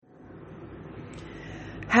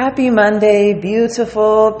Happy Monday,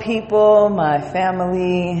 beautiful people, my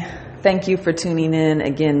family. Thank you for tuning in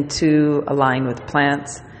again to Align with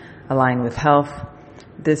Plants, Align with Health.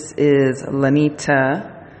 This is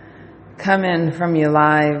Lanita coming from you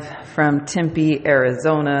live from Tempe,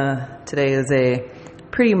 Arizona. Today is a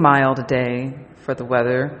pretty mild day for the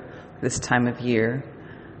weather this time of year.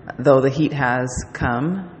 Though the heat has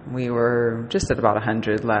come, we were just at about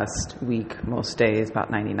 100 last week, most days, about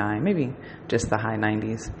 99, maybe just the high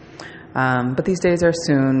 90s. But these days are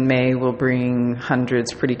soon. May will bring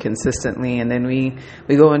hundreds pretty consistently, and then we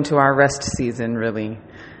go into our rest season, really,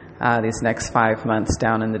 these next 5 months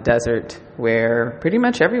down in the desert, where pretty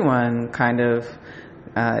much everyone kind of,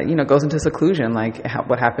 goes into seclusion, like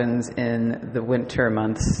what happens in the winter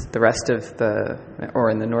months, in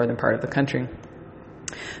the northern part of the country.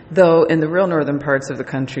 Though in the real northern parts of the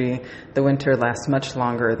country, the winter lasts much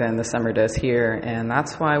longer than the summer does here, and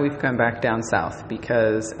that's why we've come back down south,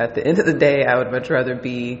 because at the end of the day, I would much rather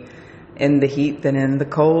be in the heat than in the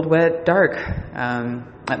cold, wet, dark.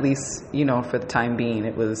 At least, for the time being,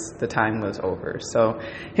 the time was over. So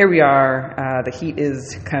here we are. The heat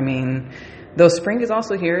is coming. Though spring is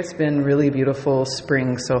also here, it's been really beautiful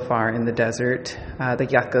spring so far in the desert. The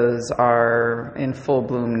yuccas are in full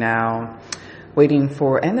bloom now. And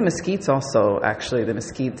the mesquites also, actually. The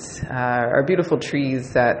mesquites are beautiful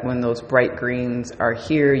trees that when those bright greens are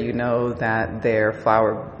here, you know that their seed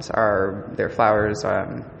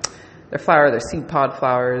pod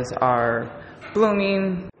flowers are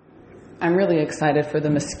blooming. I'm really excited for the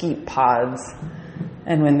mesquite pods.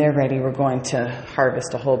 And when they're ready, we're going to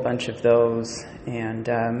harvest a whole bunch of those and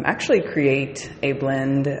actually create a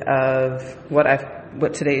blend of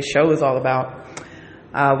what today's show is all about.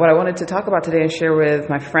 What I wanted to talk about today and share with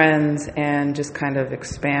my friends and just kind of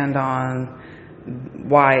expand on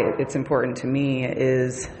why it's important to me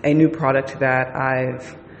is a new product that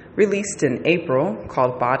I've released in April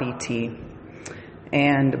called Body Tea.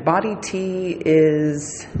 And Body Tea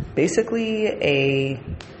is basically a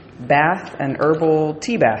bath, an herbal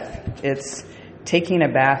tea bath. It's taking a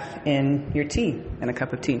bath in your tea, in a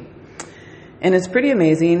cup of tea. And it's pretty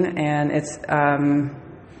amazing, and it's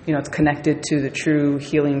it's connected to the true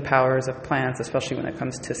healing powers of plants, especially when it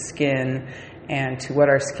comes to skin and to what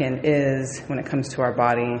our skin is when it comes to our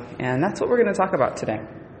body. And that's what we're going to talk about today.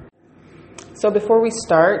 So before we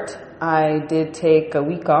start, I did take a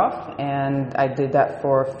week off, and I did that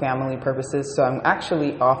for family purposes. So I'm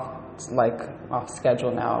actually off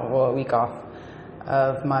schedule now, a week off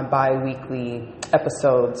of my bi-weekly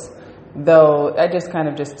episodes. Though I just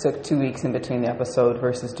took 2 weeks in between the episode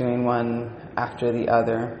versus doing one after the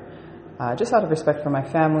other. Just out of respect for my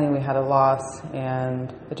family, we had a loss,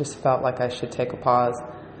 and it just felt like I should take a pause.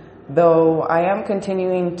 Though I am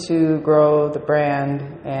continuing to grow the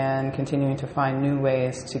brand and continuing to find new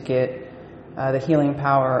ways to get the healing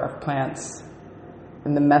power of plants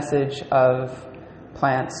and the message of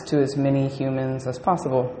plants to as many humans as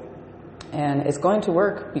possible. And it's going to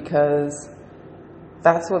work because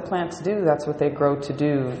that's what plants do. That's what they grow to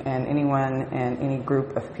do. And anyone and any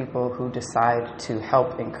group of people who decide to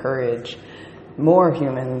help encourage more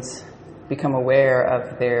humans become aware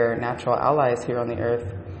of their natural allies here on the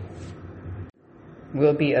earth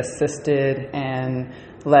will be assisted and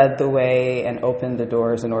led the way and opened the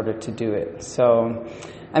doors in order to do it. So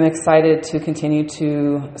I'm excited to continue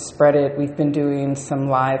to spread it. We've been doing some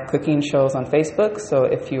live cooking shows on Facebook. So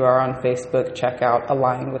if you are on Facebook, check out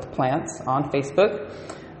Align with Plants on Facebook.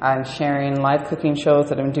 I'm sharing live cooking shows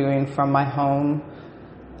that I'm doing from my home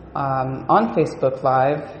on Facebook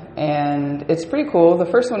Live. And it's pretty cool. The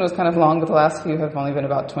first one was kind of long, but the last few have only been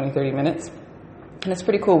about 20, 30 minutes. And it's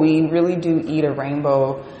pretty cool. We really do eat a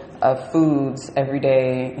rainbow of foods every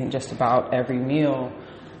day in just about every meal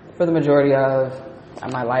for the majority of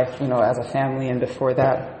my life, as a family, and before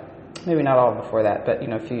that, maybe not all before that, but,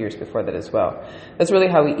 a few years before that as well. That's really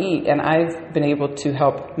how we eat. And I've been able to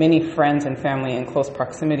help many friends and family in close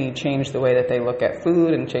proximity change the way that they look at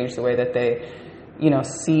food and change the way that they,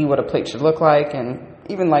 see what a plate should look like, and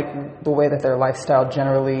even like the way that their lifestyle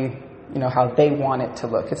generally, how they want it to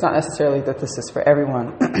look. It's not necessarily that this is for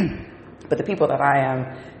everyone, but the people that I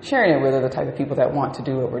am sharing it with are the type of people that want to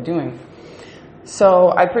do what we're doing.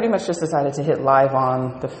 So I pretty much just decided to hit live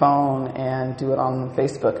on the phone and do it on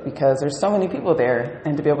Facebook because there's so many people there,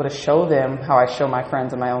 and to be able to show them how I show my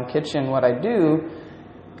friends in my own kitchen what I do,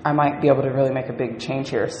 I might be able to really make a big change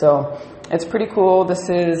here. So it's pretty cool. This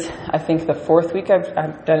is, I think, the 4th week.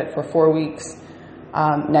 I've done it for 4 weeks.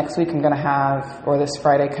 Next week this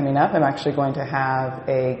Friday coming up, I'm actually going to have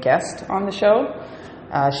a guest on the show.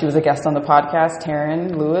 She was a guest on the podcast,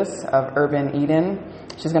 Taryn Lewis of Urban Eden.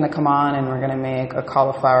 She's going to come on and we're going to make a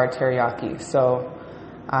cauliflower teriyaki, so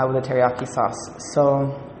with a teriyaki sauce.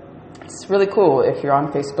 So it's really cool. If you're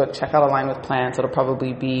on Facebook, check out Align with Plants. It'll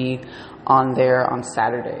probably be on there on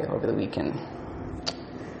Saturday over the weekend.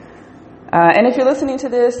 And if you're listening to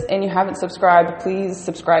this and you haven't subscribed, please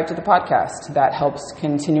subscribe to the podcast. That helps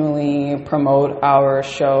continually promote our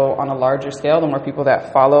show on a larger scale. The more people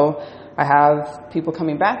that follow, I have people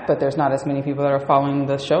coming back, but there's not as many people that are following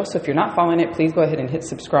the show. So if you're not following it, please go ahead and hit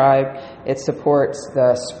subscribe. It supports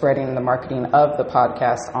the spreading and the marketing of the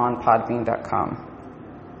podcast on podbean.com.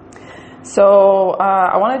 So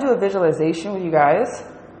I want to do a visualization with you guys.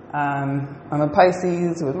 I'm a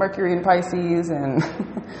Pisces with Mercury in Pisces, and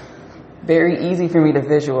very easy for me to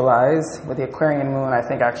visualize. With the Aquarian moon, I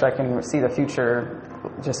think actually I can see the future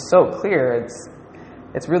just so clear.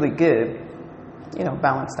 It's really good,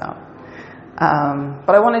 balanced out.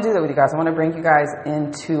 But I want to do that with you guys. I want to bring you guys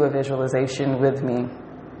into a visualization with me.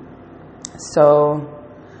 So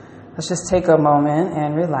let's just take a moment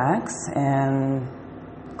and relax and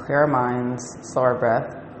clear our minds, slow our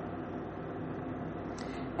breath.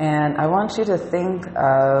 And I want you to think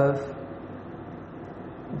of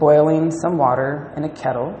boiling some water in a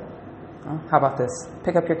kettle. How about this?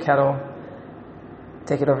 Pick up your kettle,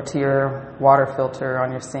 take it over to your water filter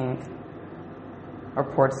on your sink, or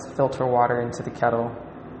pour filter water into the kettle.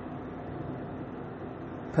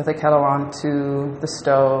 Put the kettle onto the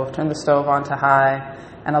stove, turn the stove on to high,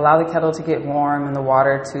 and allow the kettle to get warm and the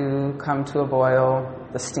water to come to a boil.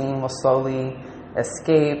 The steam will slowly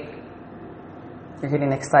escape. You're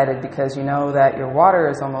getting excited because you know that your water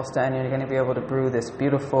is almost done and you're going to be able to brew this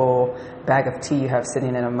beautiful bag of tea you have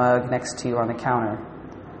sitting in a mug next to you on the counter.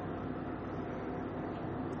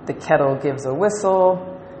 The kettle gives a whistle.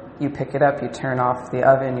 You pick it up, you turn off the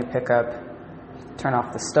oven, turn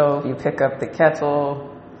off the stove, you pick up the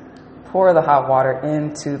kettle, pour the hot water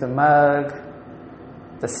into the mug.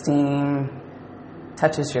 The steam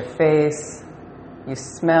touches your face. You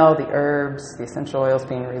smell the herbs, the essential oils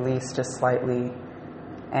being released just slightly,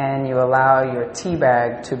 and you allow your tea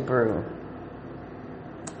bag to brew.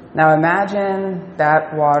 Now imagine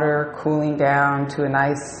that water cooling down to a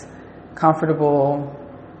nice, comfortable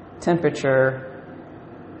temperature.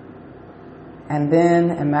 And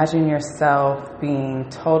then imagine yourself being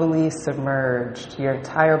totally submerged, your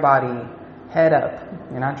entire body, head up,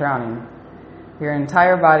 you're not drowning, your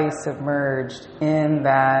entire body submerged in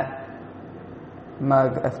that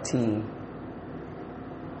mug of tea.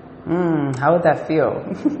 How would that feel?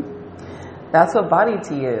 That's what body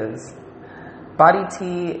tea is. Body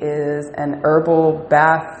tea is an herbal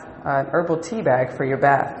tea bag for your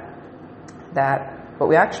bath. That what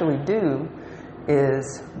we actually do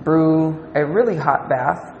is brew a really hot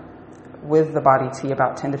bath with the body tea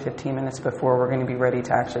about 10 to 15 minutes before we're going to be ready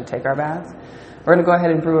to actually take our baths. We're going to go ahead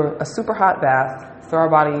and brew a super hot bath, throw our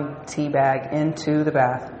body tea bag into the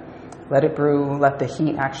bath, let it brew, let the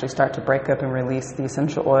heat actually start to break up and release the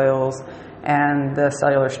essential oils and the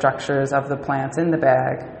cellular structures of the plants in the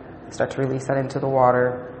bag, start to release that into the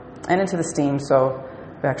water and into the steam. So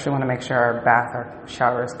we actually want to make sure our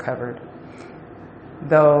shower is covered.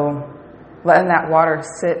 Though letting that water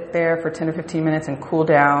sit there for 10 to 15 minutes and cool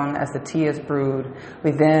down as the tea is brewed, we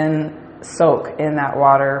then soak in that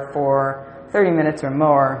water for 30 minutes or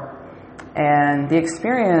more. And the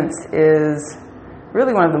experience is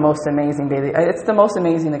really one of the most amazing it's the most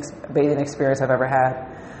amazing bathing experience I've ever had.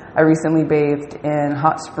 I recently bathed in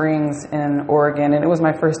hot springs in Oregon, and it was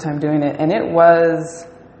my first time doing it. And it was,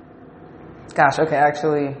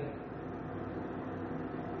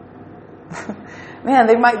 man,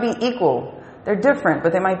 they might be equal. They're different,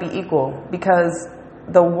 but they might be equal because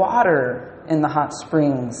the water in the hot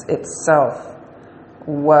springs itself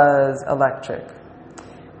was electric,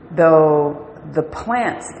 though the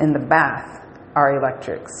plants in the bath are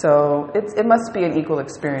electric. So it must be an equal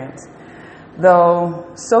experience.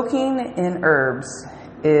 Though soaking in herbs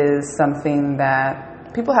is something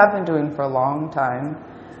that people have been doing for a long time,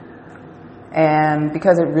 and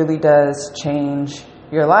because it really does change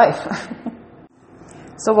your life.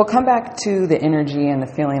 So we'll come back to the energy and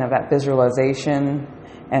the feeling of that visualization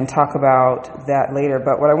and talk about that later.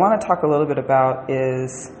 But what I want to talk a little bit about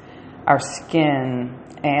is our skin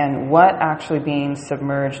and what actually being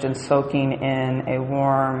submerged and soaking in a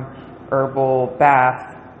warm herbal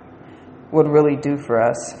bath would really do for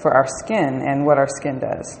us, for our skin, and what our skin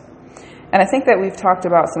does. And I think that we've talked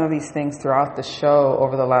about some of these things throughout the show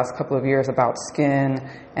over the last couple of years about skin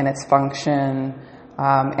and its function,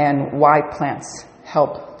 and why plants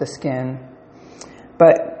help the skin.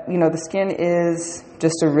 But, the skin is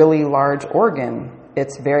just a really large organ.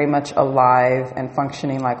 it's very much alive and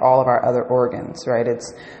functioning like all of our other organs, right?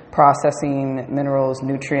 It's processing minerals,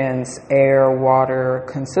 nutrients, air, water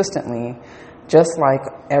consistently, just like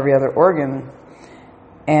every other organ.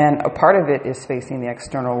 And a part of it is facing the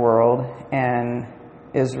external world and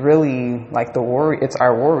is really like the warrior. It's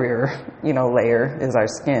our warrior, layer is our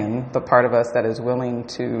skin, the part of us that is willing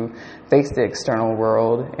to face the external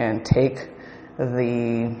world and take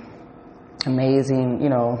the amazing,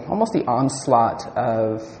 almost the onslaught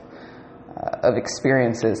of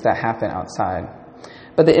experiences that happen outside.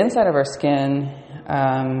 But the inside of our skin,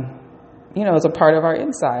 is a part of our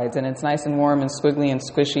insides, and it's nice and warm and squiggly and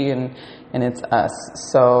squishy, and it's us.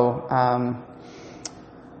 So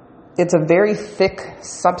it's a very thick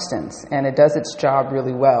substance, and it does its job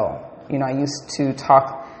really well. I used to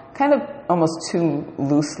talk kind of almost too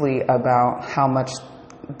loosely about how much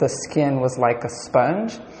the skin was like a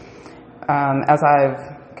sponge. As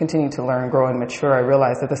I've continued to learn, grow, and mature, I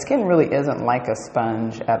realized that the skin really isn't like a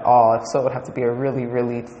sponge at all. So it would have to be a really,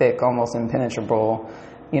 really thick, almost impenetrable,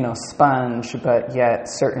 sponge, but yet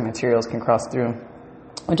certain materials can cross through,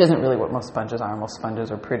 which isn't really what most sponges are. Most sponges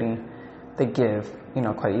are they give,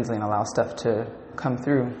 quite easily and allow stuff to come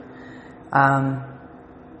through.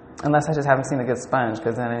 Unless I just haven't seen a good sponge,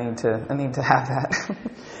 because then I need to have that.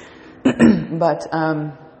 But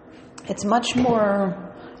it's much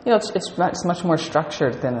more, it's much more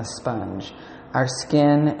structured than a sponge. Our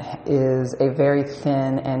skin is a very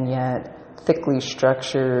thin and yet thickly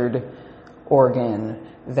structured organ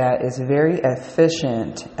that is very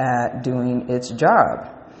efficient at doing its job.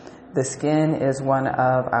 The skin is one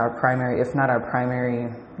of our primary, if not our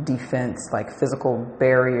primary defense, like physical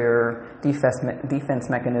barrier defense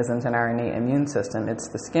mechanisms in our innate immune system. It's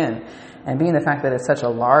the skin. And being the fact that it's such a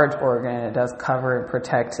large organ, it does cover and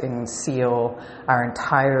protect and seal our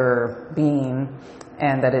entire being,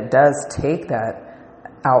 and that it does take that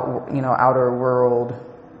outer world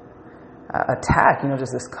attack,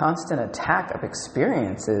 just this constant attack of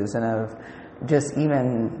experiences and of just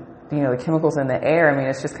even the chemicals in the air. I mean,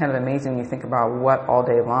 it's just kind of amazing when you think about what all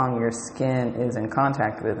day long your skin is in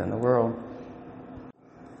contact with in the world.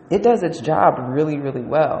 It does its job really, really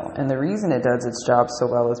well. And the reason it does its job so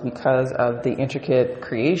well is because of the intricate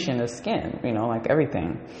creation of skin, like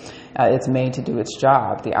everything. It's made to do its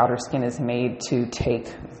job. The outer skin is made to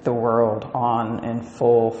take the world on in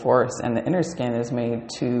full force, and the inner skin is made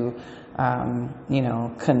to,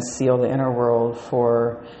 conceal the inner world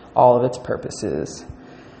for all of its purposes.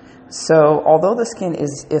 So although the skin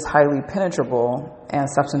is highly penetrable and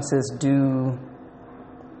substances do,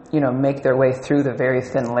 make their way through the very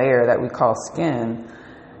thin layer that we call skin,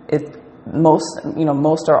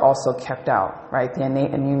 most are also kept out, right? The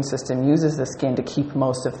innate immune system uses the skin to keep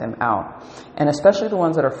most of them out. And especially the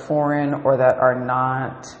ones that are foreign or that are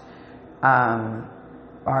not,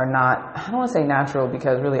 I don't want to say natural,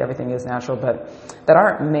 because really everything is natural, but that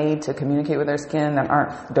aren't made to communicate with our skin, that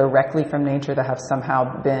aren't directly from nature, that have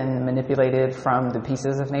somehow been manipulated from the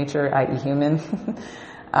pieces of nature, i.e. human.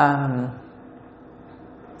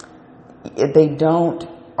 They don't,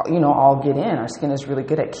 all get in. Our skin is really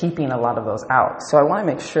good at keeping a lot of those out. So I want to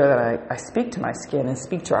make sure that I speak to my skin and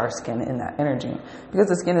speak to our skin in that energy, because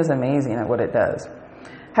the skin is amazing at what it does.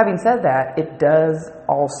 Having said that, it does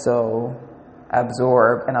also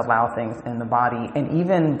absorb and allow things in the body, and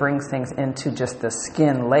even brings things into just the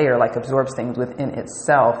skin layer, like absorbs things within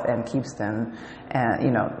itself and keeps them,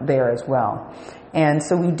 there as well. And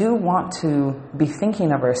so we do want to be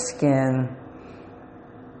thinking of our skin,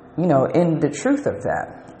 in the truth of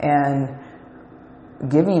that, and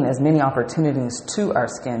giving as many opportunities to our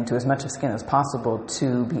skin, to as much of skin as possible,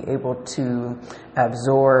 to be able to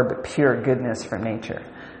absorb pure goodness from nature,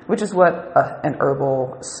 which is what an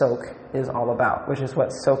herbal soak is all about, which is what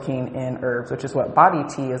soaking in herbs, which is what body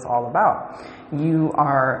tea is all about. You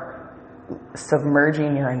are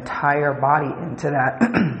submerging your entire body into that,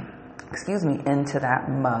 into that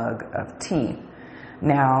mug of tea.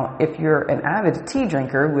 Now, if you're an avid tea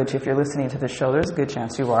drinker, which if you're listening to the show, there's a good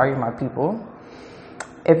chance you are, you're my people.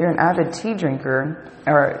 If you're an avid tea drinker,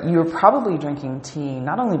 or you're probably drinking tea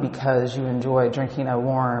not only because you enjoy drinking a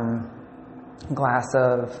warm glass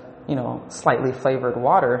of, slightly flavored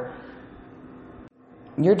water,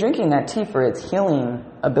 you're drinking that tea for its healing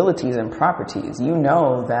abilities and properties. You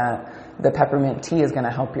know that the peppermint tea is going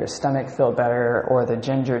to help your stomach feel better, or the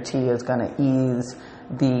ginger tea is going to ease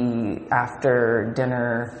the after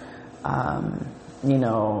dinner,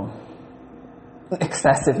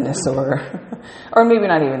 excessiveness or maybe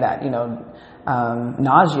not even that,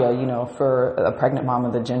 nausea, for a pregnant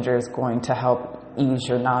mama, the ginger is going to help ease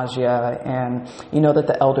your nausea, and that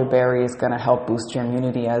the elderberry is going to help boost your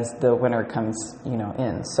immunity as the winter comes,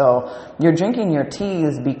 in. So you're drinking your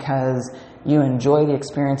teas because you enjoy the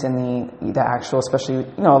experience and the actual, especially,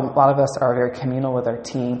 a lot of us are very communal with our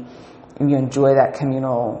tea, and you enjoy that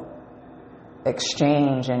communal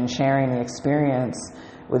exchange and sharing the experience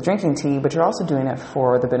with drinking tea, but you're also doing it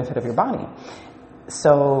for the benefit of your body.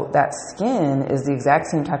 So that skin is the exact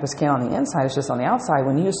same type of skin on the inside. It's just on the outside.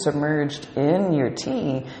 When you're submerged in your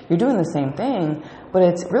tea, you're doing the same thing, but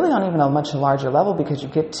it's really on even a much larger level because you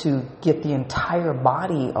get to get the entire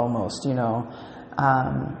body almost,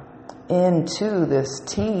 into this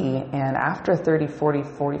tea. And after 30, 40,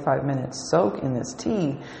 45 minutes soak in this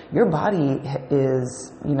tea, your body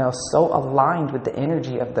is, so aligned with the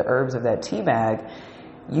energy of the herbs of that tea bag,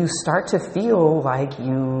 you start to feel like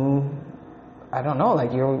you're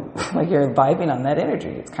vibing on that energy.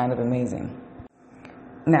 It's kind of amazing.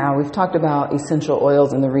 Now, we've talked about essential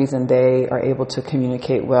oils and the reason they are able to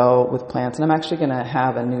communicate well with plants. And I'm actually going to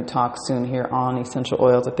have a new talk soon here on essential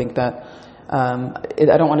oils. I think that I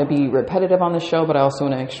don't want to be repetitive on the show, but I also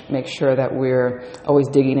want to make sure that we're always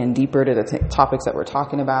digging in deeper to the topics that we're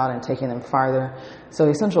talking about and taking them farther. So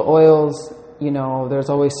essential oils, there's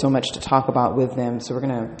always so much to talk about with them. So we're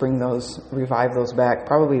going to revive those back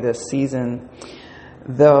probably this season.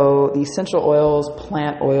 Though the essential oils,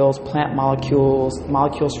 plant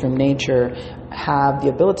molecules from nature have the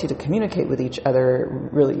ability to communicate with each other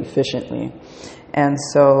really efficiently. And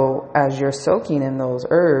so as you're soaking in those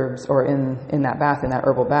herbs or in that bath, in that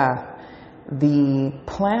herbal bath, the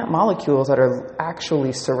plant molecules that are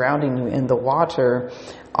actually surrounding you in the water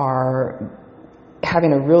are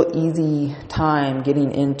having a real easy time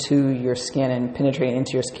getting into your skin and penetrating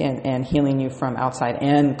into your skin and healing you from outside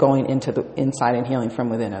and going into the inside and healing from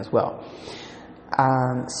within as well.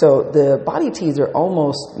 So the body teas are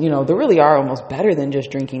almost, they really are almost better than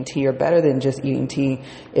just drinking tea or better than just eating tea.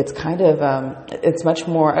 It's kind of, it's much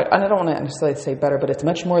more, I don't want to necessarily say better, but it's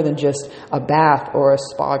much more than just a bath or a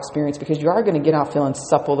spa experience, because you are going to get out feeling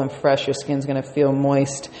supple and fresh. Your skin's going to feel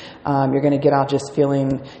moist. You're going to get out just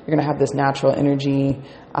feeling, you're going to have this natural energy,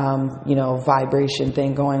 vibration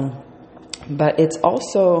thing going. But it's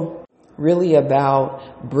also really about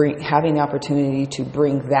having the opportunity to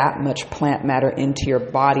bring that much plant matter into your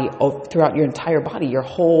body, throughout your entire body, your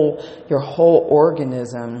whole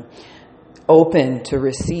organism, open to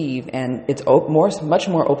receive. And it's much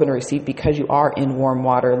more open to receive because you are in warm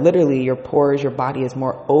water. Literally, your pores, your body is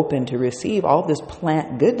more open to receive all this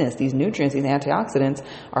plant goodness. These nutrients, these antioxidants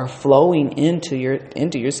are flowing into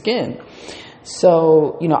your skin.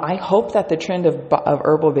 So, I hope that the trend of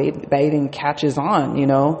herbal bathing catches on.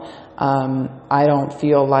 I don't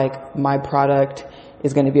feel like my product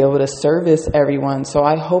is going to be able to service everyone. So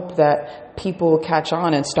I hope that people catch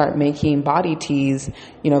on and start making body teas.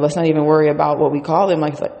 Let's not even worry about what we call them.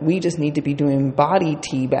 Like we just need to be doing body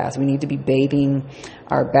tea baths. We need to be bathing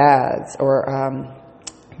our baths or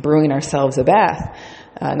brewing ourselves a bath.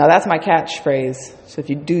 Now that's my catchphrase. So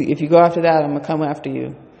if you go after that, I'm going to come after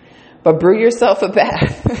you. But brew yourself a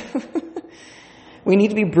bath. We need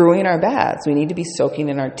to be brewing our baths. We need to be soaking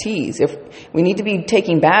in our teas. If we need to be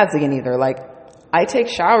taking baths again, either. Like I take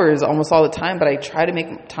showers almost all the time, but I try to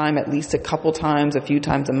make time at least a few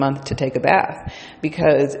times a month to take a bath,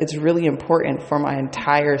 because it's really important for my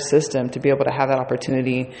entire system to be able to have that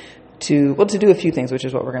opportunity to do a few things, which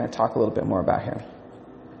is what we're going to talk a little bit more about here.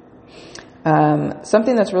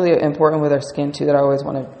 Something that's really important with our skin too that I always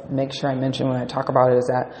want to make sure I mention when I talk about it is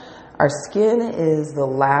that our skin is the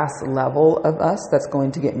last level of us that's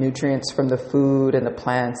going to get nutrients from the food and the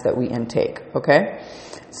plants that we intake, okay?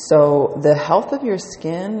 So the health of your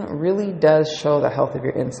skin really does show the health of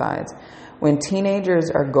your insides. When teenagers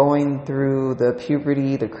are going through the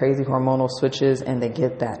puberty, the crazy hormonal switches, and they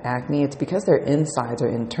get that acne, it's because their insides are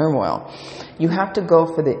in turmoil. You have to go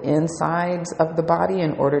for the insides of the body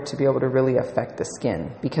in order to be able to really affect the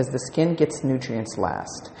skin, because the skin gets nutrients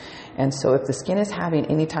last. And so if the skin is having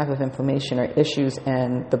any type of inflammation or issues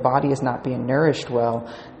and the body is not being nourished well,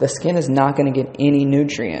 the skin is not going to get any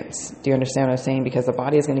nutrients. Do you understand what I'm saying? Because the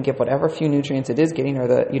body is going to give whatever few nutrients it is getting, or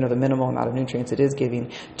the minimal amount of nutrients it is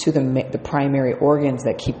giving, to the primary organs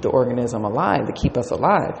that keep the organism alive, that keep us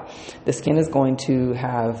alive. The skin is going to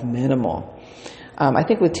have minimal. I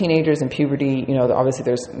think with teenagers and puberty, obviously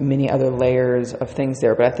there's many other layers of things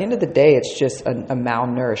there, but at the end of the day, it's just a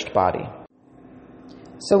malnourished body.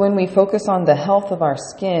 So when we focus on the health of our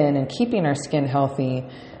skin and keeping our skin healthy,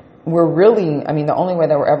 we're really, the only way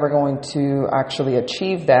that we're ever going to actually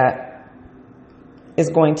achieve that is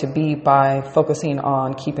going to be by focusing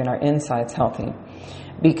on keeping our insides healthy,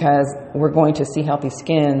 because we're going to see healthy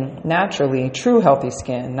skin naturally, true healthy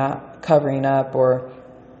skin, not covering up or,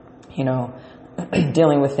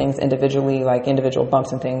 dealing with things individually, like individual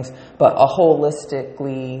bumps and things, but a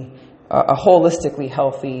holistically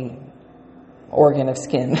healthy organ of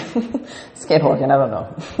skin. Skin organ, I don't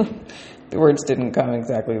know. The words didn't come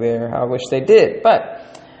exactly there. I wish they did, but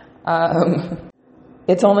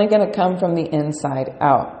it's only going to come from the inside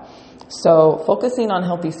out. So focusing on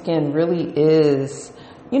healthy skin really is,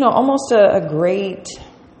 almost a great,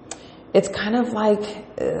 it's kind of like,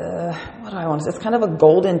 it's kind of a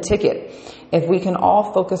golden ticket. If we can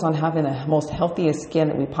all focus on having the most healthiest skin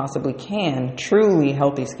that we possibly can, truly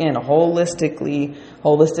healthy skin, a holistically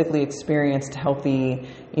experienced healthy,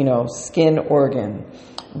 skin organ,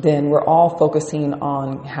 then we're all focusing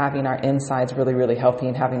on having our insides really, really healthy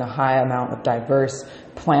and having a high amount of diverse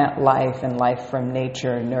plant life and life from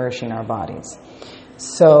nature nourishing our bodies.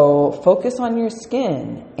 So focus on your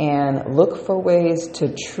skin and look for ways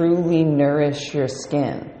to truly nourish your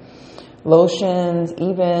skin. Lotions,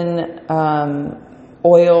 even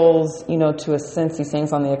oils, to a sense, these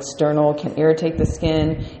things on the external can irritate the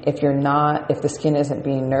skin if the skin isn't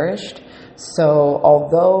being nourished. So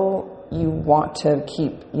although you want to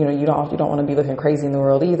keep, you don't want to be looking crazy in the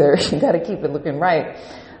world either. You got to keep it looking right.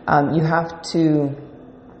 You have to,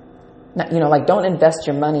 don't invest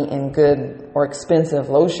your money in good or expensive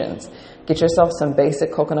lotions. Get yourself some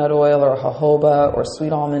basic coconut oil or jojoba or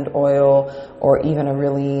sweet almond oil, or even a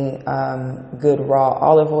really good raw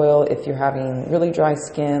olive oil if you're having really dry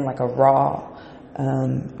skin, like a raw,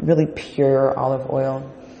 really pure olive oil.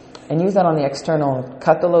 And use that on the external.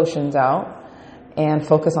 Cut the lotions out and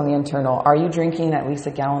focus on the internal. Are you drinking at least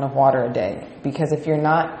a gallon of water a day? Because if you're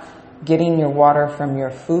not getting your water from your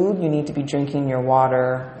food, you need to be drinking your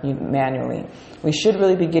water manually. We should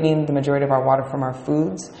really be getting the majority of our water from our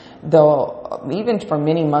foods, though even for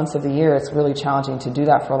many months of the year, it's really challenging to do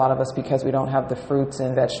that for a lot of us because we don't have the fruits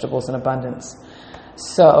and vegetables in abundance.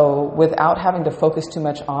 So without having to focus too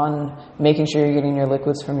much on making sure you're getting your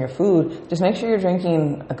liquids from your food, just make sure you're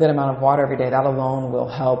drinking a good amount of water every day. That alone will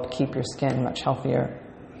help keep your skin much healthier.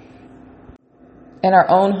 In our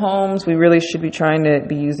own homes, we really should be trying to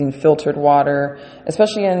be using filtered water,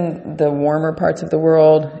 especially in the warmer parts of the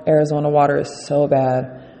world. Arizona water is so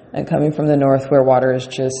bad, and coming from the north where water is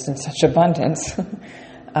just in such abundance.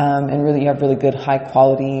 And really, you have really good high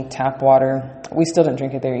quality tap water. We still don't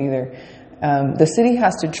drink it there either. The city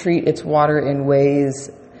has to treat its water in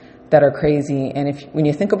ways that are crazy. And when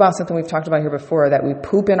you think about something we've talked about here before, that we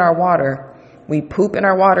poop in our water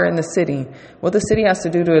in the city. What the city has to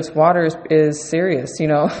do to its water is serious,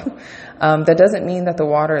 That doesn't mean that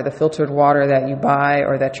the filtered water that you buy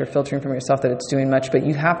or that you're filtering from yourself, that it's doing much, but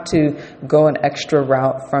you have to go an extra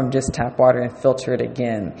route from just tap water and filter it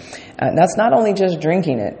again. That's not only just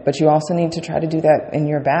drinking it, but you also need to try to do that in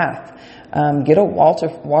your bath. Get a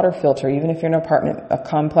water filter, even if you're in an apartment, a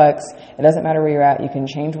complex. It doesn't matter where you're at. You can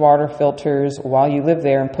change water filters while you live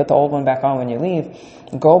there and put the old one back on when you leave.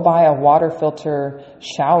 Go buy a water filter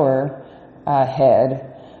shower head.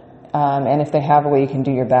 And if they have a way you can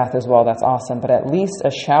do your bath as well, that's awesome. But at least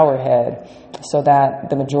a shower head, so that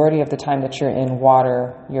the majority of the time that you're in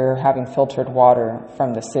water, you're having filtered water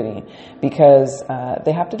from the city, because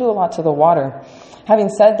they have to do a lot to the water. Having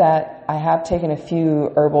said that, I have taken a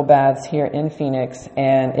few herbal baths here in Phoenix,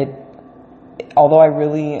 and although I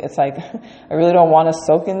really don't want to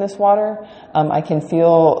soak in this water, I can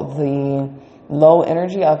feel the low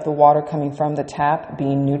energy of the water coming from the tap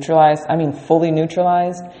being fully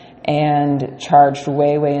neutralized and charged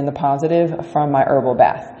way, way in the positive from my herbal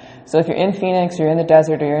bath. So if you're in Phoenix, you're in the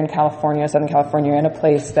desert, or you're in California, Southern California, you're in a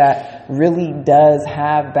place that really doesn't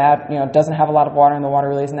have a lot of water and the water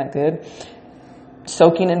really isn't that good,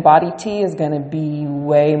 soaking in body tea is going to be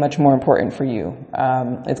way much more important for you.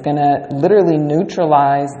 It's going to literally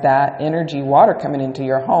neutralize that energy water coming into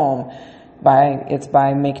your home by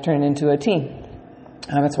turning it into a tea.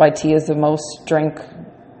 That's why tea is the most drank,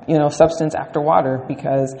 substance after water,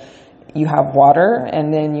 because you have water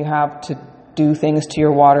and then you have to do things to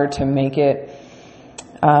your water to make it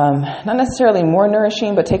not necessarily more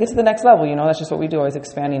nourishing, but take it to the next level. That's just what we do, always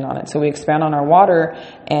expanding on it. So we expand on our water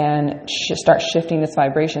and start shifting its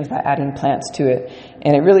vibrations by adding plants to it.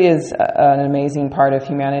 And it really is an amazing part of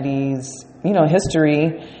humanity's,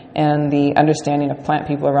 history and the understanding of plant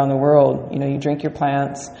people around the world. You drink your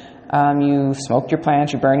plants, you smoke your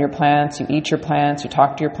plants, you burn your plants, you eat your plants, you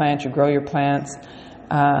talk to your plants, you grow your plants.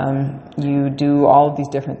 You do all of these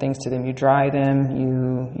different things to them. You dry them,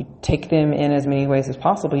 you take them in as many ways as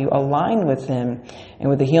possible. You align with them and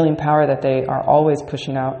with the healing power that they are always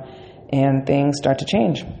pushing out, and things start to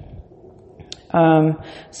change.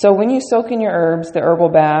 So when you soak in your herbs, the herbal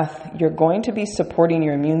bath, you're going to be supporting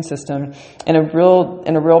your immune system in a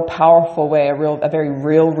real powerful way, a very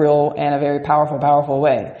real, and a very powerful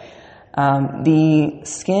way. The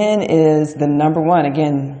skin is the number one,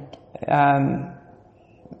 again,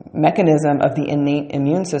 mechanism of the innate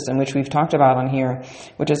immune system, which we've talked about on here,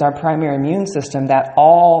 which is our primary immune system that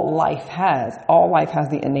all life has. All life has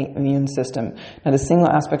the innate immune system. Now, the single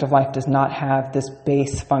aspect of life does not have this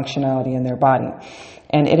base functionality in their body.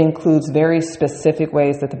 And it includes very specific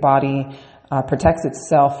ways that the body protects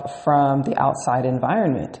itself from the outside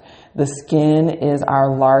environment. The skin is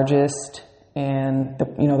our largest and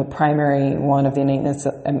the primary one of the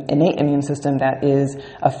innate immune system that is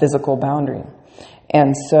a physical boundary.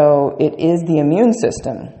 And so it is the immune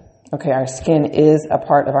system. Okay, our skin is a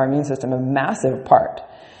part of our immune system, a massive part.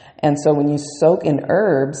 And so when you soak in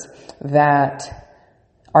herbs that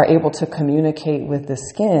are able to communicate with the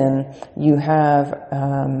skin, you have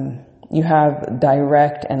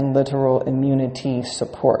direct and literal immunity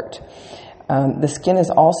support. The skin is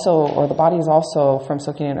also, or the body is also, from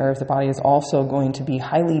soaking in herbs, the body is also going to be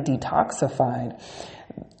highly detoxified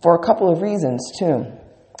for a couple of reasons too.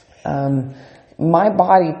 My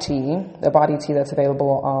body tea, the body tea that's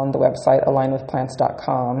available on the website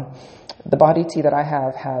alignwithplants.com, the body tea that I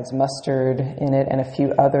have has mustard in it and a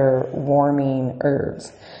few other warming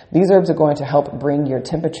herbs. These herbs are going to help bring your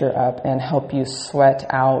temperature up and help you sweat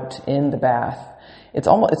out in the bath. It's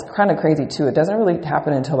kind of crazy too. It doesn't really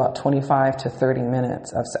happen until about 25 to 30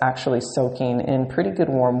 minutes of actually soaking in pretty good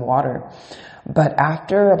warm water. But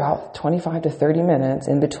after about 25 to 30 minutes,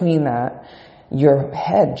 in between that, your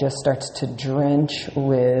head just starts to drench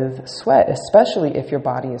with sweat, especially if your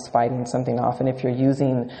body is fighting something off and if you're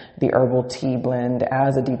using the herbal tea blend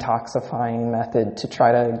as a detoxifying method to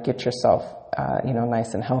try to get yourself,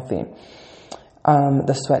 nice and healthy.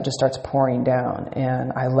 The sweat just starts pouring down,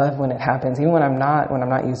 and I love when it happens, even when I'm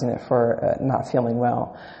not using it for not feeling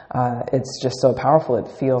well. It's just so powerful.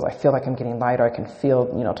 I feel like I'm getting lighter. I can feel,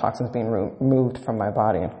 toxins being removed from my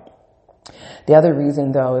body. The other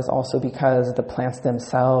reason, though, is also because the plants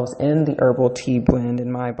themselves in the herbal tea blend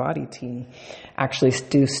in my body tea actually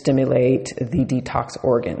do stimulate the detox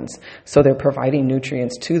organs. So they're providing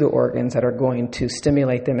nutrients to the organs that are going to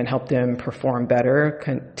stimulate them and help them perform better,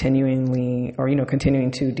 continuing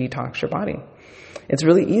to detox your body. It's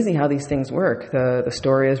really easy how these things work. The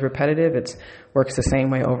story is repetitive. It works the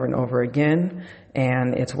same way over and over again,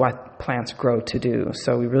 and it's what plants grow to do.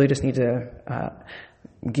 So we really just need to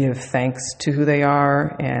give thanks to who they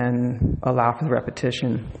are and allow for the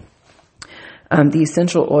repetition. The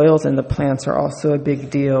essential oils in the plants are also a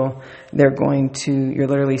big deal. You're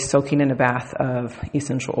literally soaking in a bath of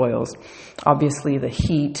essential oils. Obviously, the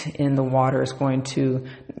heat in the water is going to,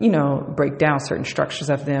 break down certain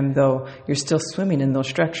structures of them, though you're still swimming in those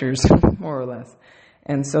structures, more or less.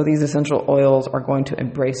 And so these essential oils are going to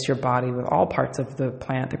embrace your body with all parts of the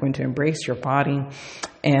plant. They're going to embrace your body,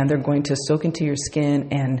 and they're going to soak into your skin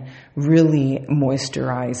and really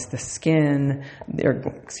moisturize the skin. They're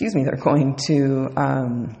going to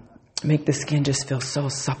make the skin just feel so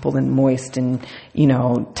supple and moist and,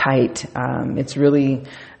 tight. It's really,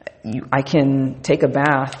 I can take a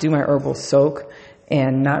bath, do my herbal soak,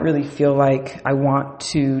 and not really feel like I want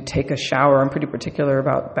to take a shower. I'm pretty particular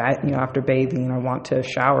about, after bathing, I want to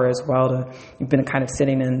shower as well. You've been kind of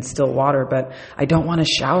sitting in still water, but I don't want to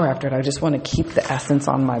shower after it. I just want to keep the essence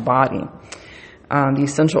on my body. The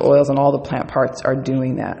essential oils and all the plant parts are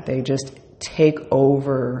doing that. They just take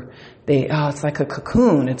over. It's like a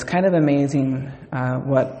cocoon. It's kind of amazing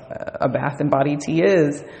what a bath and body tea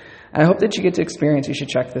is. I hope that you get to experience. You should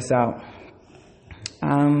check this out.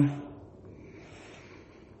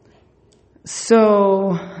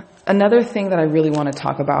 So another thing that I really want to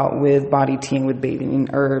talk about with body tea and with bathing in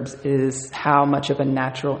herbs is how much of a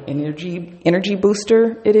natural energy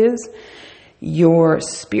booster it is. Your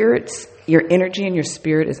energy and your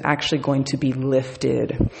spirit is actually going to be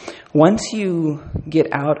lifted. Once you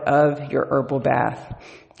get out of your herbal bath,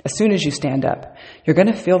 as soon as you stand up, you're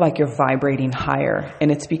going to feel like you're vibrating higher.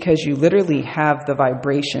 And it's because you literally have the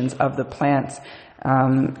vibrations of the plants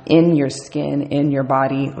in your skin, in your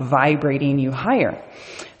body, vibrating you higher.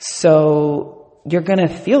 So you're going to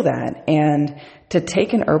feel that. And to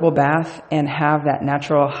take an herbal bath and have that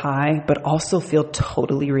natural high, but also feel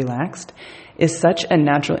totally relaxed is such a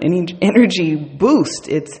natural energy boost.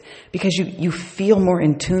 It's because you feel more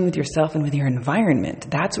in tune with yourself and with your environment.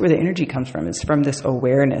 That's where the energy comes from, is from this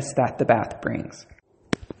awareness that the bath brings.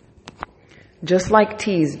 Just like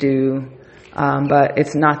teas do, but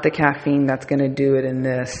it's not the caffeine that's going to do it in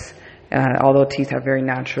this. Although teas have very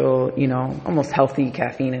natural, almost healthy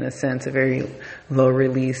caffeine in a sense, a very low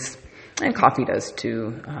release, and coffee does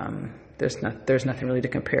too. There's nothing really to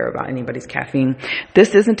compare about anybody's caffeine.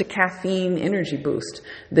 This isn't a caffeine energy boost.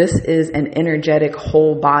 This is an energetic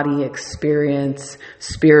whole body experience,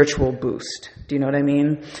 spiritual boost. Do you know what I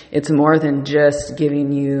mean? It's more than just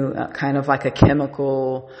giving you kind of like a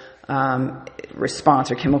chemical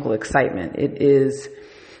response or chemical excitement. It is,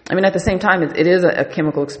 at the same time, it is a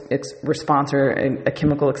chemical response or a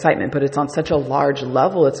chemical excitement, but it's on such a large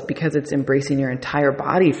level. It's because it's embracing your entire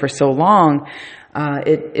body for so long.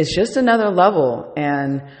 It's just another level,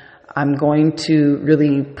 and I'm going to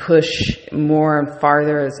really push more and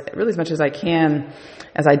farther, as much as I can,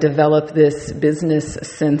 as I develop this business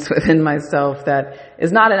sense within myself that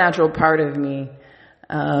is not a natural part of me.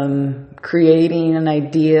 Creating and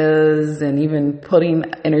ideas and even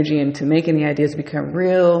putting energy into making the ideas become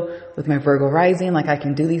real with my Virgo rising, like I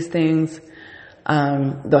can do these things.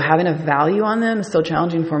 Though having a value on them is still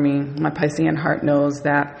challenging for me. My Piscean heart knows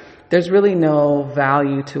that there's really no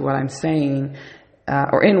value to what I'm saying,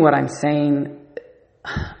 or in what I'm saying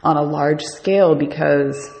on a large scale,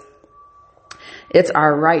 because it's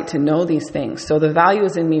our right to know these things. So the value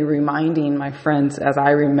is in me reminding my friends as I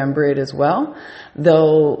remember it as well.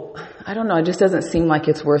 Though, I don't know, it just doesn't seem like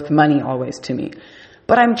it's worth money always to me.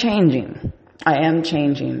 But I'm changing. I am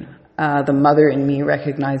changing. The mother in me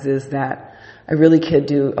recognizes that I really could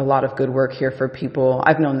do a lot of good work here for people.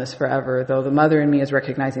 I've known this forever, though the mother in me is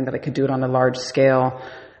recognizing that I could do it on a large scale.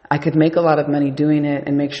 I could make a lot of money doing it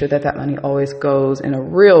and make sure that that money always goes in a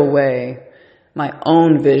real way. My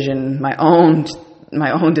own vision, my own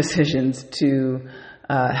decisions to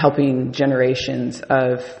helping generations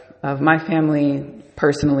of my family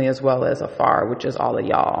personally as well as afar, which is all of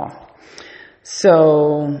y'all.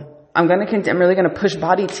 So I'm really gonna push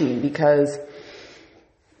body tea because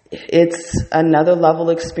it's another level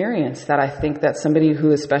experience that I think that somebody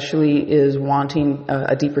who especially is wanting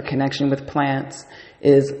a deeper connection with plants,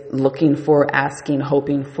 is looking for, asking,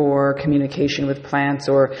 hoping for communication with plants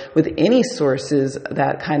or with any sources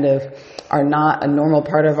that kind of are not a normal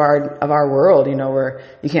part of our world, where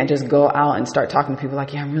you can't just go out and start talking to people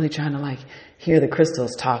like, yeah, I'm really trying to hear the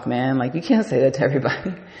crystals talk, man. You can't say that to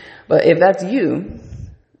everybody. But if that's you,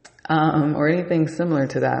 or anything similar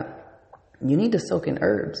to that, you need to soak in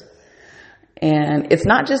herbs. And it's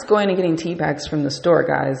not just going and getting tea bags from the store,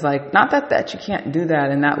 guys. Not that you can't do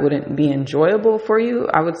that and that wouldn't be enjoyable for you.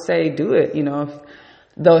 I would say do it. If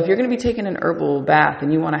you're going to be taking an herbal bath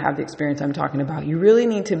and you want to have the experience I'm talking about, you really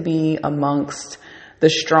need to be amongst the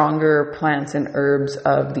stronger plants and herbs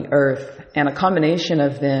of the earth, and a combination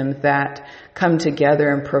of them that come together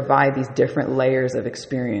and provide these different layers of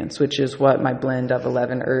experience, which is what my blend of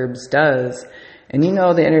 11 herbs does. And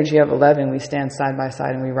the energy of 11, we stand side by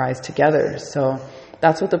side and we rise together. So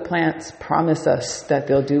that's what the plants promise us that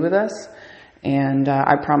they'll do with us. And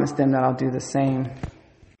I promise them that I'll do the same.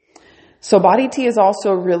 So body tea is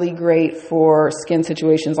also really great for skin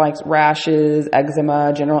situations like rashes,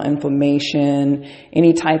 eczema, general inflammation,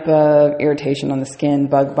 any type of irritation on the skin,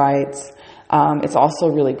 bug bites. It's also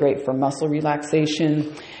really great for muscle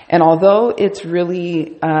relaxation. And although it's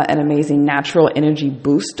really an amazing natural energy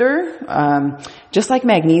booster, just like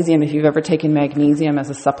magnesium, if you've ever taken magnesium as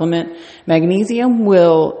a supplement, magnesium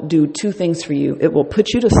will do two things for you. It will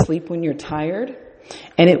put you to sleep when you're tired,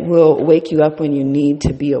 and it will wake you up when you need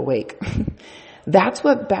to be awake. That's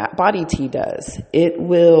what body tea does. It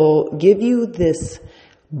will give you this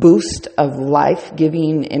boost of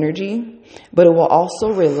life-giving energy, but it will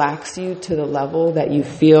also relax you to the level that you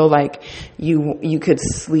feel like you could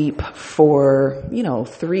sleep for,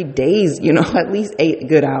 3 days, at least 8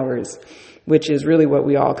 good hours, which is really what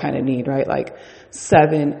we all kind of need, right?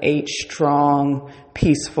 7, 8 strong,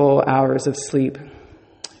 peaceful hours of sleep,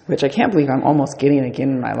 which I can't believe I'm almost getting again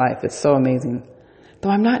in my life. It's so amazing. Though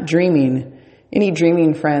I'm not dreaming. Any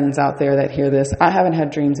dreaming friends out there that hear this? I haven't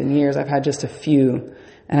had dreams in years. I've had just a few.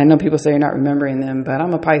 And I know people say you're not remembering them, but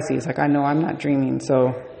I'm a Pisces. I know I'm not dreaming.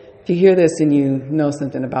 So if you hear this and you know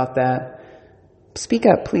something about that, speak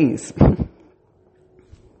up, please.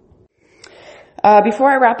 Before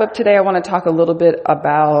I wrap up today, I want to talk a little bit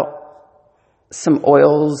about some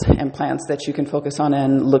oils and plants that you can focus on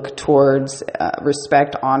and look towards,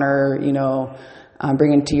 respect, honor,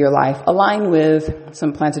 bring into your life. Align with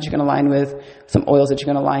some plants that you can align with, some oils that you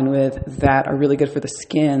can align with that are really good for the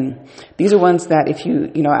skin. These are ones that if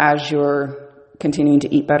as you're continuing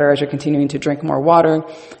to eat better, as you're continuing to drink more water,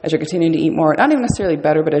 as you're continuing to eat more, not even necessarily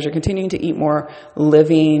better, but as you're continuing to eat more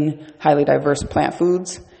living, highly diverse plant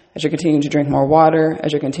foods, as you're continuing to drink more water,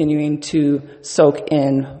 as you're continuing to soak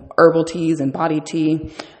in herbal teas and body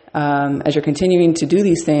tea, as you're continuing to do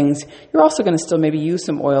these things, you're also going to still maybe use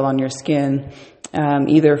some oil on your skin,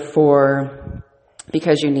 either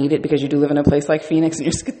because you need it, because you do live in a place like Phoenix and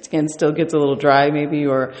your skin still gets a little dry maybe,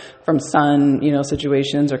 or from sun,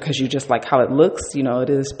 situations, or because you just like how it looks, it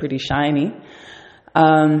is pretty shiny.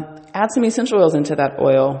 Add some essential oils into that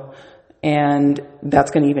oil, and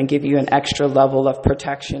that's going to even give you an extra level of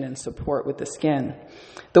protection and support with the skin.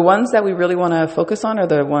 The ones that we really want to focus on are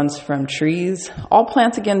the ones from trees. All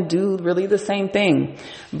plants, again, do really the same thing,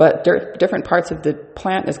 but different parts of the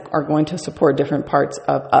plant are going to support different parts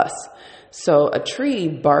of us. So a tree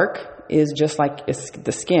bark is just like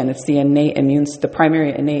the skin. It's the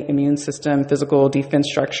primary innate immune system, physical defense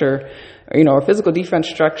structure, or physical defense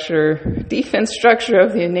structure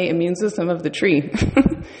of the innate immune system of the tree.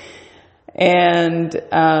 And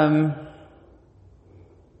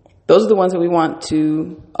those are the ones that we want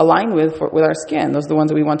to align with our skin. Those are the ones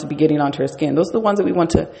that we want to be getting onto our skin. Those are the ones that we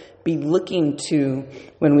want to be looking to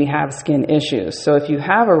when we have skin issues. So if you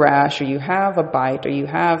have a rash, or you have a bite, or you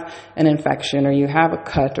have an infection, or you have a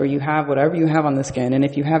cut, or you have whatever you have on the skin, and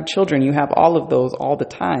if you have children, you have all of those all the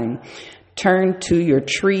time, turn to your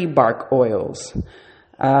tree bark oils.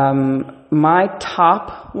 My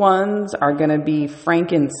top ones are going to be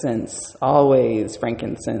frankincense, always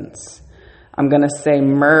frankincense. I'm going to say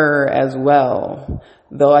myrrh as well,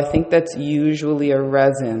 though I think that's usually a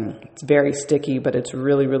resin. It's very sticky, but it's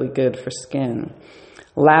really, really good for skin.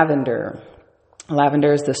 Lavender.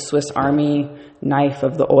 Lavender is the Swiss Army knife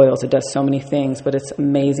of the oils. It does so many things, but it's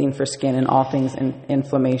amazing for skin and all things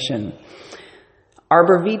inflammation.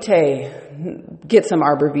 Arbor Vitae. Get some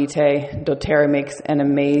Arbor Vitae. doTERRA makes an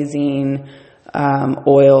amazing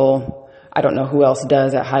oil. I don't know who else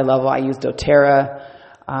does at high level. I use doTERRA.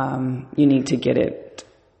 You need to get it.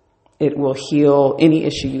 It will heal any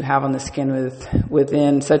issue you have on the skin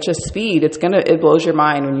within such a speed. It blows your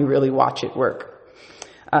mind when you really watch it work.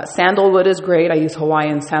 Sandalwood is great. I use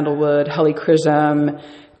Hawaiian sandalwood, helichrysum,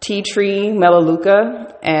 tea tree,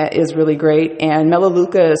 melaleuca is really great. And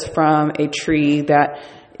melaleuca is from a tree that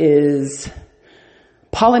is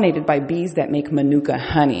pollinated by bees that make manuka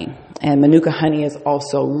honey. And manuka honey is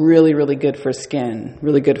also really, really good for skin,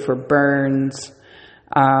 really good for burns.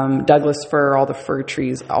 Douglas fir, all the fir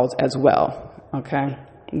trees as well. Okay.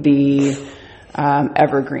 The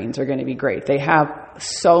evergreens are going to be great. They have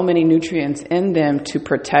so many nutrients in them to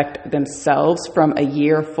protect themselves from a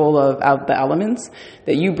year full of the elements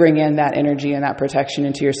that you bring in that energy and that protection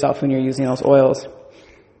into yourself when you're using those oils.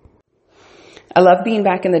 I love being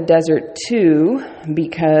back in the desert too,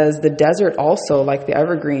 because the desert also, like the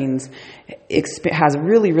evergreens, has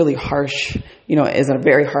really, really harsh, is a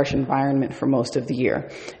very harsh environment for most of the year.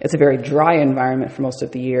 It's a very dry environment for most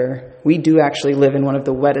of the year. We do actually live in one of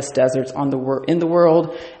the wettest deserts in the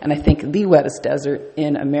world, and I think the wettest desert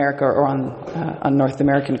in America or on North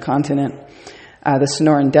American continent, the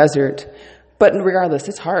Sonoran Desert. But regardless,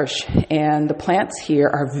 it's harsh, and the plants here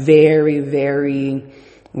are very, very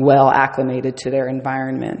well acclimated to their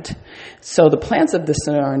environment. So the plants of the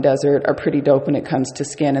Sonoran Desert are pretty dope when it comes to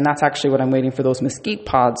skin, and that's actually what I'm waiting for those mesquite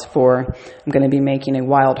pods for. I'm going to be making a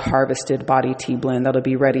wild harvested body tea blend that'll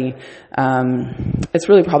be ready. It's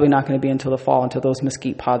really probably not going to be until the fall until those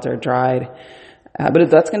mesquite pods are dried. But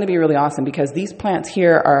that's going to be really awesome because these plants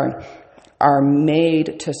here are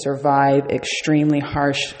made to survive extremely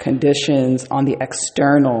harsh conditions on the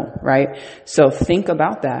external, right? So think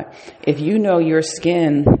about that. If you know your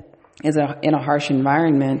skin is in a harsh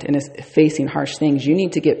environment and is facing harsh things, you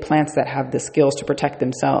need to get plants that have the skills to protect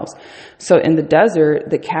themselves. So in the desert,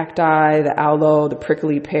 the cacti, the aloe, the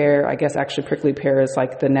prickly pear, I guess actually prickly pear is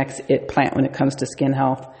like the next it plant when it comes to skin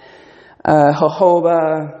health.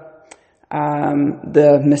 Jojoba,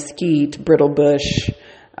 the mesquite, brittle bush,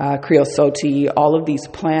 creosote, all of these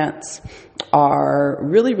plants are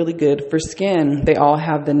really, really good for skin. They all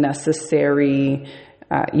have the necessary,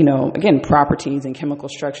 again, properties and chemical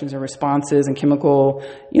structures and responses and chemical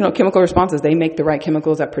responses. They make the right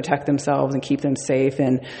chemicals that protect themselves and keep them safe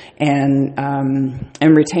and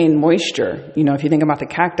retain moisture. If you think about the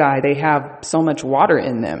cacti, they have so much water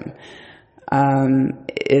in them.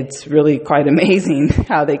 It's really quite amazing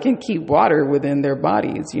how they can keep water within their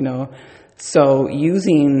bodies, So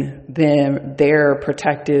using their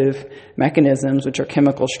protective mechanisms, which are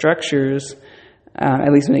chemical structures,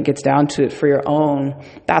 at least when it gets down to it for your own.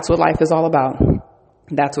 That's what life is all about.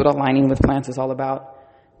 That's what aligning with plants is all about.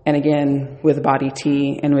 And again, with Body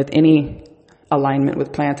Tea and with any alignment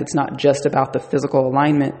with plants, it's not just about the physical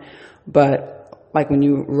alignment, but like when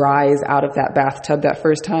you rise out of that bathtub that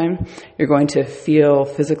first time, you're going to feel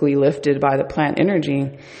physically lifted by the plant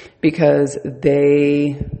energy, because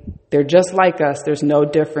they're just like us. There's no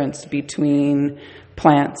difference between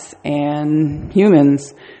plants and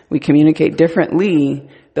humans. We communicate differently,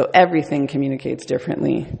 though everything communicates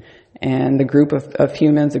differently. And the group of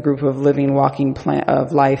humans, the group of living, walking plant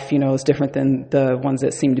of life, is different than the ones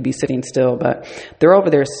that seem to be sitting still. But they're over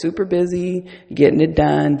there super busy, getting it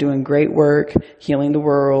done, doing great work, healing the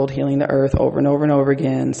world, healing the earth over and over and over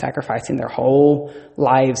again, sacrificing their whole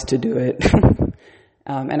lives to do it.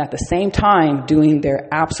 And at the same time, doing their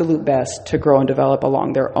absolute best to grow and develop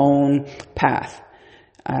along their own path.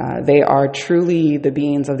 They are truly the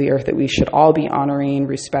beings of the earth that we should all be honoring,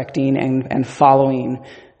 respecting, and following.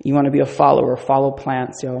 You want to be a follower, follow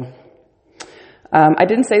plants, yo. I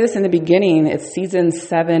didn't say this in the beginning. It's season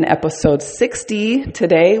 7, episode 60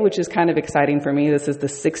 today, which is kind of exciting for me. This is the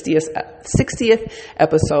 60th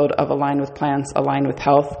episode of Align with Plants, Align with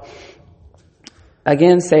Health.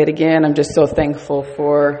 Again, say it again. I'm just so thankful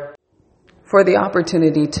for the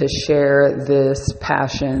opportunity to share this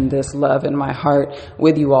passion, this love in my heart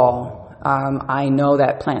with you all. I know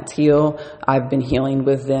that plants heal. I've been healing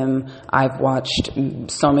with them. I've watched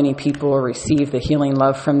so many people receive the healing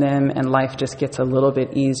love from them, and life just gets a little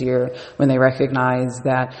bit easier when they recognize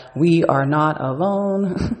that we are not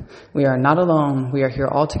alone. We are not alone. We are here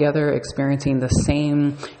all together experiencing the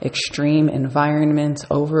same extreme environments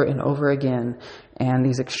over and over again. And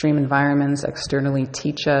these extreme environments externally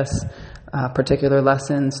teach us particular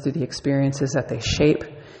lessons through the experiences that they shape,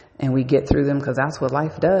 and we get through them because that's what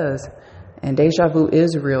life does. And deja vu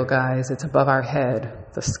is real, guys. It's above our head.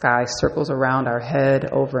 The sky circles around our head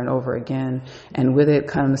over and over again, and with it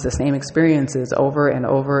comes the same experiences over and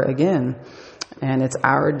over again. And it's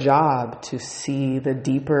our job to see the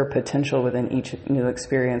deeper potential within each new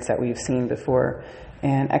experience that we've seen before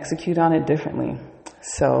and execute on it differently.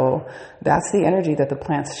 So that's the energy that the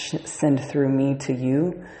plants send through me to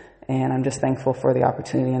you. And I'm just thankful for the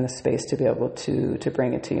opportunity and the space to be able to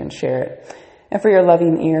bring it to you and share it. And for your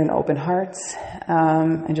loving ear and open hearts.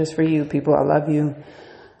 And just for you, people, I love you.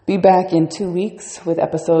 Be back in 2 weeks with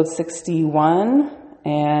episode 61.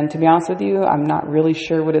 And to be honest with you, I'm not really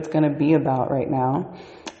sure what it's going to be about right now.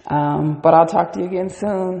 But I'll talk to you again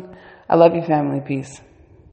soon. I love you, family. Peace.